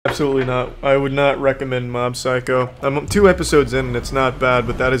absolutely not. I would not recommend Mob Psycho. I'm 2 episodes in and it's not bad,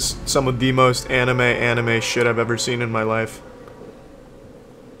 but that is some of the most anime shit I've ever seen in my life.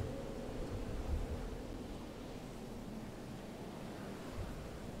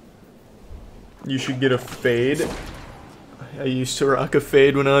 You should get a fade. I used to rock a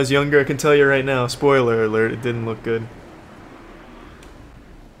fade when I was younger, I can tell you right now. Spoiler alert, it didn't look good.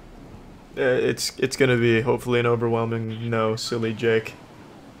 It's gonna be hopefully an overwhelming no, silly Jake.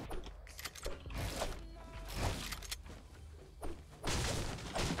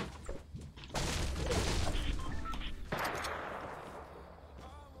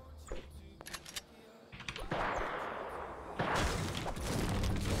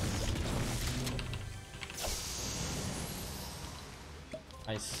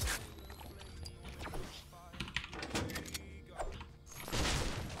 Nice.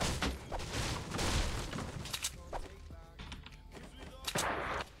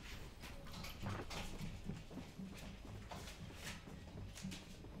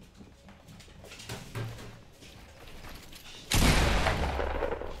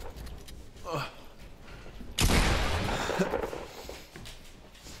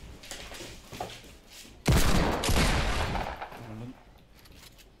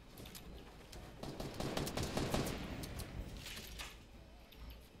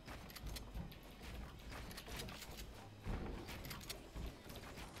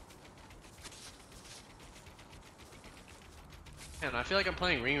 Man, I feel like I'm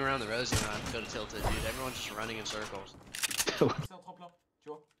playing Ring Around the Rosie when I feel tilted, dude. Everyone's just running in circles. C'est un tremplin, tu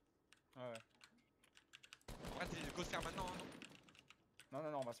vois. Ouais. Ouais, t'es go se faire maintenant, hein, non?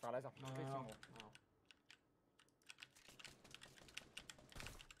 Non, on va se faire laser. Non.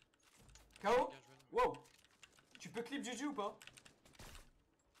 KO. Wow. Tu peux clip Juju ou pas?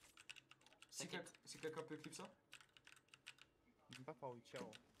 C'est quelqu'un peut clip ça? Même pas par où il tire.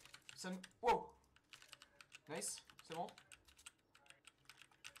 Wow. Nice, c'est bon.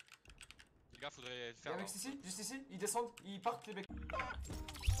 Les gars, faudrait faire. Y'a un mec ici, juste ici, ils descendent, ils partent les mecs.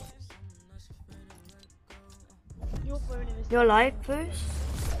 Your live post?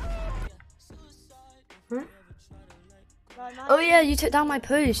 Huh? Oh yeah, you took down my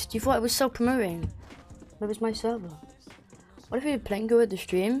post. You thought it was self-promoting. That was my server. What if we were playing good with the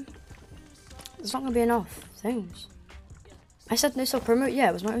stream? There's not gonna be enough things. I said no self-promote, yeah,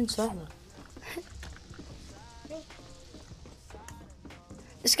 it was my own server.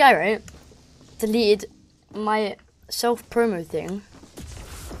 This guy, right, deleted my self-promo thing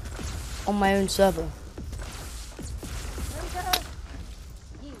on my own server.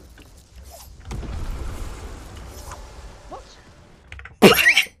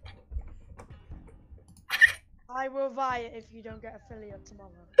 I will buy it if you don't get affiliate tomorrow.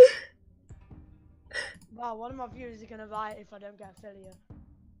 Wow, one of my viewers is gonna buy it if I don't get affiliate.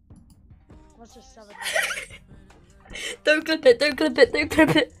 Let's just sell it. Don't clip it, don't clip it, don't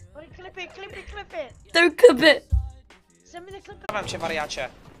clip it. Wait, clip it! Don't clip it! Send me the clip. Wam cię, wariacie.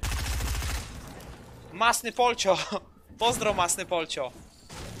 Masny Polcio. Pozdro, Masny Polcio.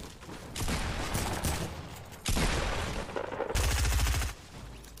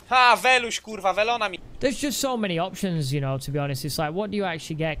 Ha, Veluś, kurwa, Velona mi. There's just so many options, you know, to be honest. It's like, what do you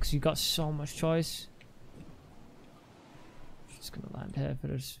actually get? Because you've got so much choice. Just gonna land here for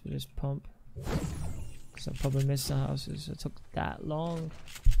this pump. Because I probably missed the houses. It took that long.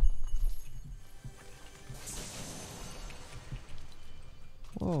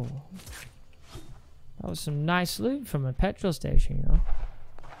 Whoa. That was some nice loot from a petrol station, you know.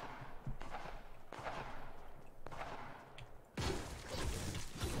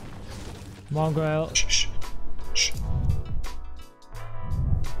 Mongrel. Shh.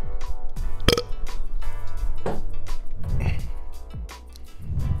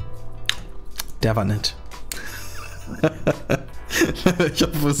 Der war nett. Ich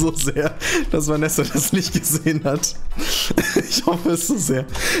hoffe so sehr, dass Vanessa das nicht gesehen hat. Ich hoffe es so sehr.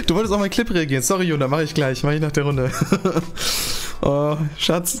 Du wolltest auf meinen Clip reagieren. Sorry, Juna, mache ich gleich. Mache ich nach der Runde. Oh,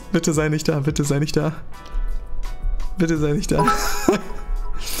 Schatz, bitte sei nicht da. Bitte sei nicht da. Bitte sei nicht da.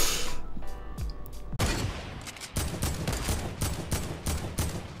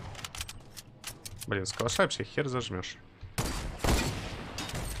 Блин, с калаша вообще хер зажмешь.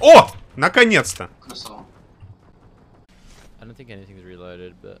 О! Наконец-то! I don't think anything's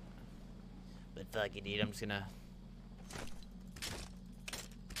reloaded, but fuck it, dude. I'm just gonna.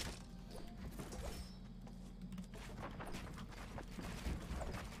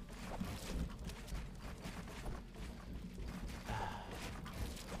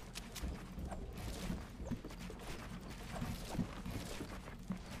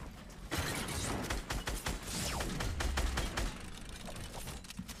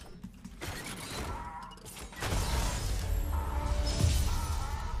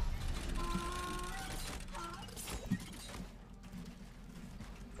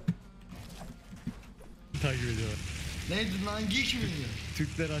 takip ediyor. Neydi lan geek mi?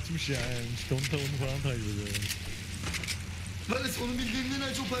 Türkler açmış ya yani. İşte onu falan takip ediyor. Valis onu bildiğimden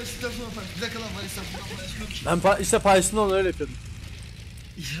en çok paylaştıktan sonra paylaş. Bize kalan Valis bunu paylaşmıyorum ki. Ben işte paylaştığımda onu öyle yapıyordum.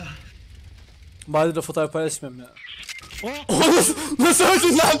 Ya. Bari de fotoğraf paylaşmıyorum ya. Nasıl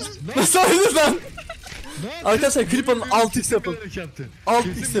öldün lan? Nasıl öldün lan? Arkadaşlar klip alın 6x yapın.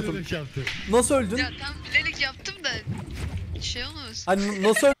 6x yapın. Nasıl öldün? Ya tam bilerek yaptım da şey olmaz. Hani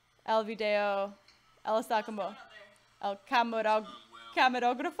nasıl öldün? El video, el sacamo, el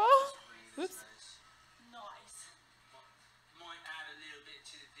camarógrafo. Oops.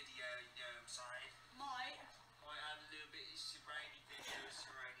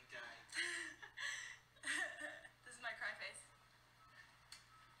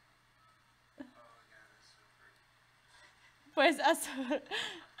 Pues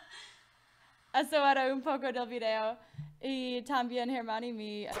eso era un poco del video. Y también Hermani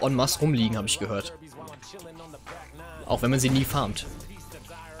mi. En masse rumliegen, habe ich gehört. Auch wenn man sie nie farmt.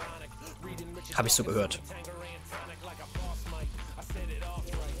 Habe ich so gehört.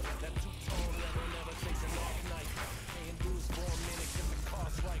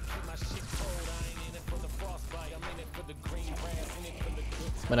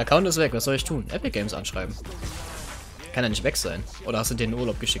 Mein Account ist weg, was soll ich tun? Epic Games anschreiben. Kann ja nicht weg sein. Oder hast du dir in den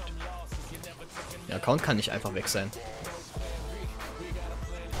Urlaub geschickt? Der Account kann nicht einfach weg sein.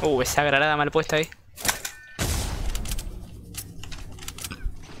 Esa granada mal puesta ahí.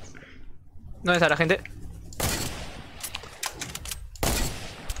 ¿Dónde está la gente?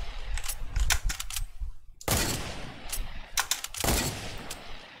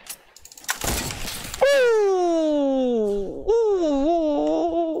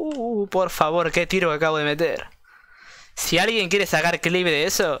 Por favor, qué tiro que acabo de meter. Si alguien quiere sacar clip de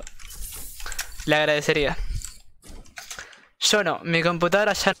eso, le agradecería. Yo no, mi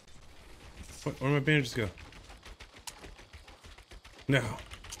computadora ya... Where my bandages go? No.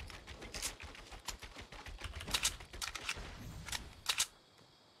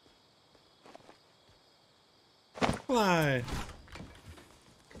 Why?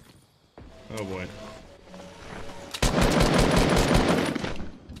 Oh boy.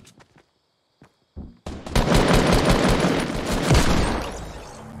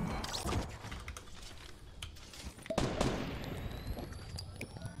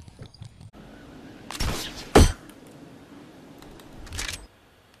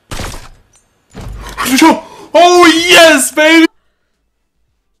 Oh yes, baby!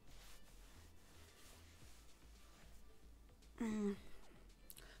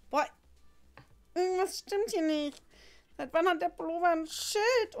 Boah, irgendwas stimmt hier nicht. Seit wann hat der Pullover ein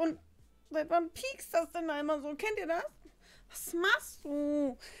Schild? Und seit wann piekst das denn da immer so? Kennt ihr das? Was machst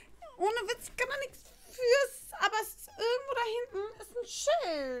du? Ohne Witz, kann da nichts fürs, aber es ist irgendwo da hinten ist ein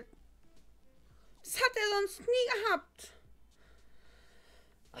Schild. Das hat er sonst nie gehabt.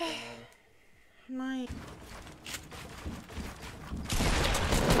 Nein.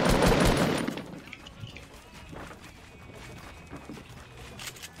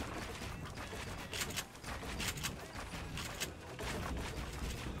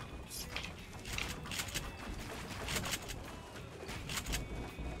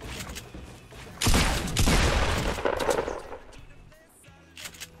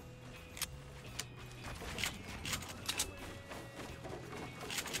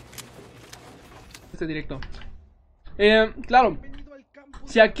 Directo. Claro,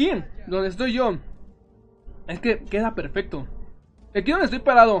 si aquí, donde estoy yo, es que queda perfecto. Aquí donde estoy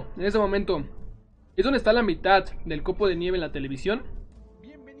parado, en este momento, es donde está la mitad del copo de nieve en la televisión.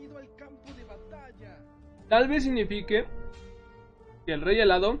 Tal vez signifique que el rey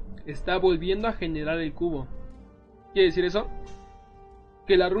helado está volviendo a generar el cubo. ¿Quiere decir eso?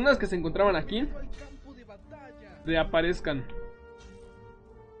 Que las runas que se encontraban aquí reaparezcan.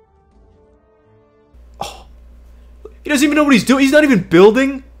 He doesn't even know what he's doing. He's not even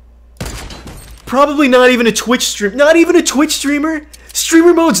building. Probably not even a Twitch stream. Not even a Twitch streamer.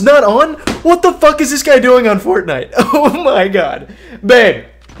 Streamer mode's not on. What the fuck is this guy doing on Fortnite? Oh my god. Babe.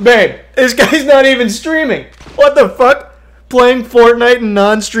 This guy's not even streaming. What the fuck? Playing Fortnite in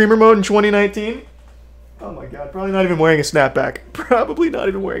non-streamer mode in 2019? Oh my god. Probably not even wearing a snapback. Probably not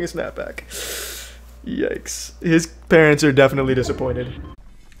even wearing a snapback. Yikes. His parents are definitely disappointed.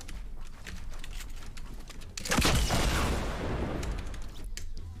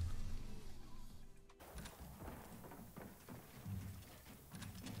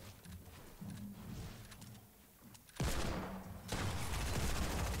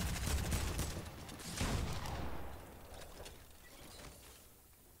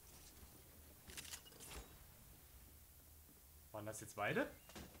 Waren das jetzt beide?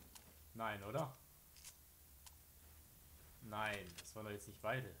 Nein, oder? Nein, das waren doch jetzt nicht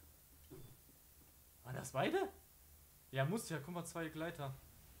beide. Waren das beide? Ja, muss ja. Guck mal, 2 Gleiter.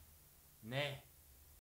 Nee.